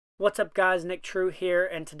What's up guys, Nick True here,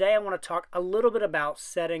 and today I want to talk a little bit about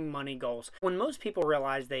setting money goals. When most people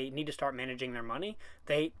realize they need to start managing their money,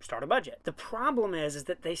 they start a budget. The problem is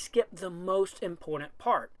that they skip the most important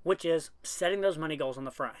part, which is setting those money goals on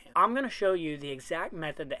the front end. I'm going to show you the exact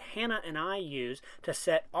method that Hannah and I use to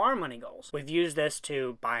set our money goals. We've used this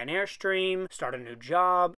to buy an Airstream, start a new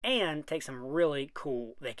job, and take some really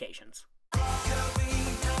cool vacations.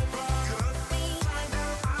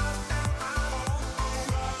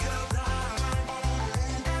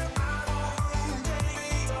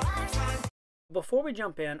 Before we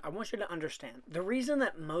jump in, I want you to understand, the reason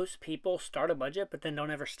that most people start a budget but then don't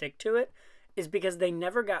ever stick to it is because they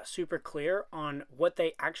never got super clear on what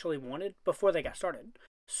they actually wanted before they got started.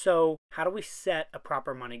 So how do we set a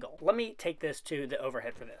proper money goal? Let me take this to the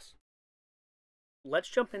overhead for this. Let's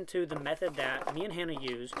jump into the method that me and Hannah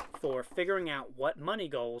use for figuring out what money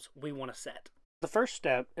goals we want to set. The first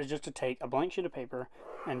step is just to take a blank sheet of paper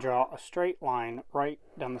and draw a straight line right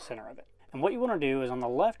down the center of it. And what you want to do is on the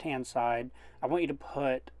left-hand side, I want you to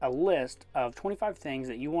put a list of 25 things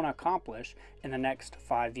that you want to accomplish in the next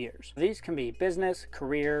 5 years. These can be business,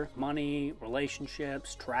 career, money,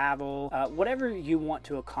 relationships, travel, whatever you want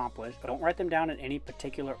to accomplish. But don't write them down in any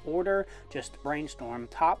particular order. Just brainstorm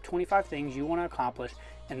top 25 things you want to accomplish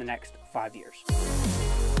in the next 5 years.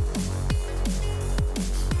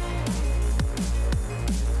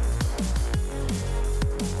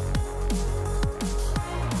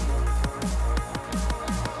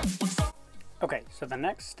 Okay, so the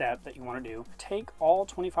next step that you want to do, take all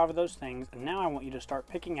 25 of those things, and now I want you to start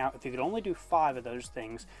picking out, if you could only do 5 of those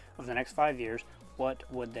things over the next 5 years, what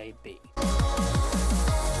would they be?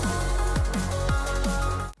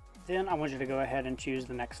 Then I want you to go ahead and choose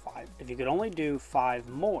the next 5. If you could only do 5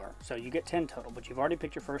 more, so you get 10 total, but you've already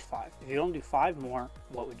picked your first 5. If you only do 5 more,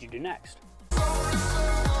 what would you do next?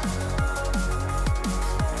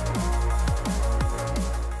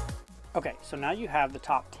 Okay, so now you have the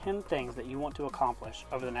top 10 things that you want to accomplish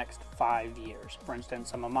over the next 5 years. For instance,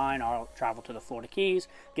 some of mine are travel to the Florida Keys,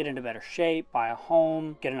 get into better shape, buy a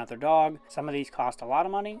home, get another dog. Some of these cost a lot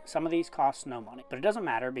of money, some of these cost no money. But it doesn't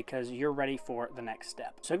matter because you're ready for the next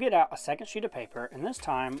step. So get out a second sheet of paper, and this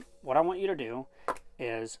time, what I want you to do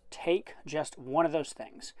is take just one of those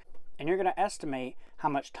things. And you're gonna estimate how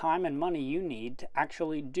much time and money you need to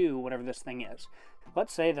actually do whatever this thing is.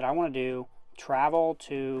 Let's say that I wanna do travel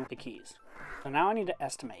to the Keys. So now I need to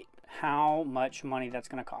estimate how much money that's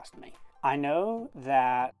going to cost me. I know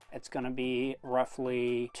that it's going to be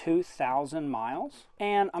roughly 2,000 miles,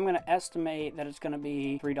 and I'm going to estimate that it's going to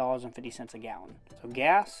be $3.50 a gallon. So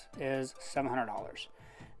gas is $700.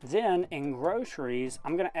 Then in groceries,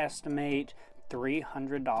 I'm going to estimate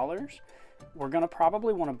 $300. We're going to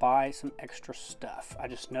probably want to buy some extra stuff. I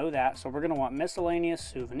just know that. So we're going to want miscellaneous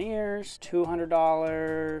souvenirs,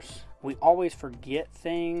 $200. We always forget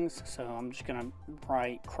things, so I'm just going to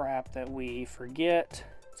write crap that we forget.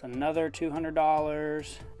 It's another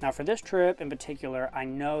 $200. Now for this trip in particular, I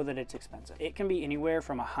know that it's expensive. It can be anywhere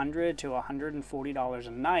from $100 to $140 a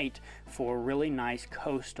night for really nice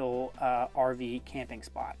coastal RV camping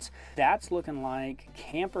spots. That's looking like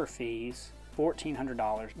camper fees,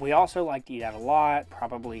 $1,400. We also like to eat out a lot,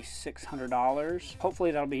 probably $600. Hopefully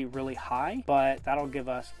that'll be really high, but that'll give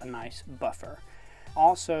us a nice buffer.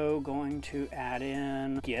 Also going to add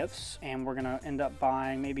in gifts, and we're gonna end up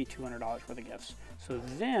buying maybe $200 worth of gifts. So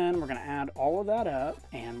then we're gonna add all of that up,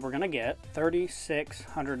 and we're gonna get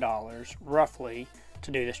 $3,600 roughly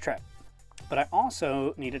to do this trip. But I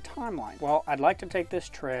also need a timeline. Well, I'd like to take this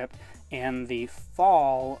trip in the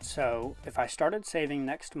fall, so if I started saving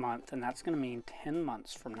next month, and that's going to mean 10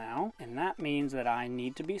 months from now, and that means that I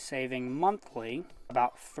need to be saving monthly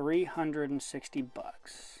about 360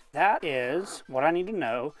 bucks. That is what I need to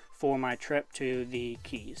know for my trip to the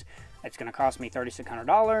Keys. It's going to cost me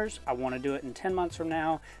 $3,600. I want to do it in 10 months from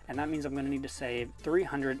now, and that means I'm going to need to save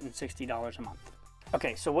 $360 a month.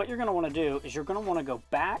 Okay, so what you're going to want to do is you're going to want to go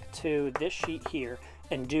back to this sheet here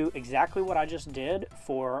and do exactly what I just did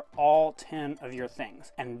for all 10 of your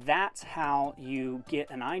things. And that's how you get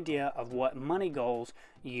an idea of what money goals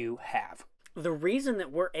you have. The reason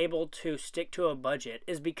that we're able to stick to a budget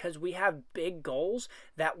is because we have big goals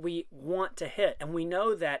that we want to hit. And we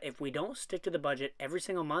know that if we don't stick to the budget every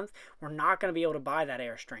single month, we're not going to be able to buy that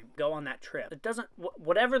Airstream, go on that trip. It doesn't,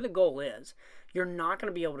 whatever the goal is, you're not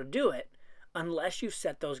going to be able to do it unless you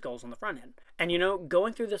set those goals on the front end. And you know,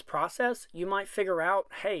 going through this process, you might figure out,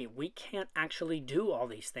 hey, we can't actually do all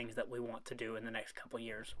these things that we want to do in the next couple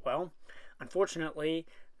years. Well, unfortunately,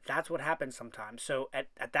 that's what happens sometimes. So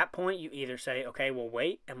at that point, you either say, okay, we'll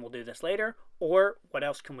wait and we'll do this later, or what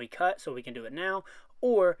else can we cut so we can do it now?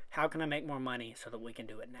 Or how can I make more money so that we can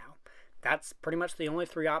do it now? That's pretty much the only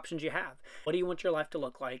 3 options you have. What do you want your life to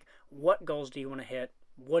look like? What goals do you want to hit?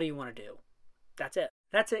 What do you want to do? That's it.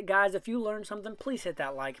 That's it, guys. If you learned something, please hit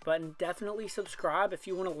that like button. Definitely subscribe if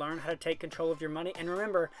you want to learn how to take control of your money. And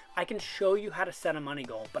remember, I can show you how to set a money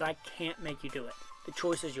goal, but I can't make you do it. The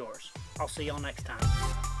choice is yours. I'll see y'all next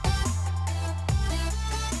time.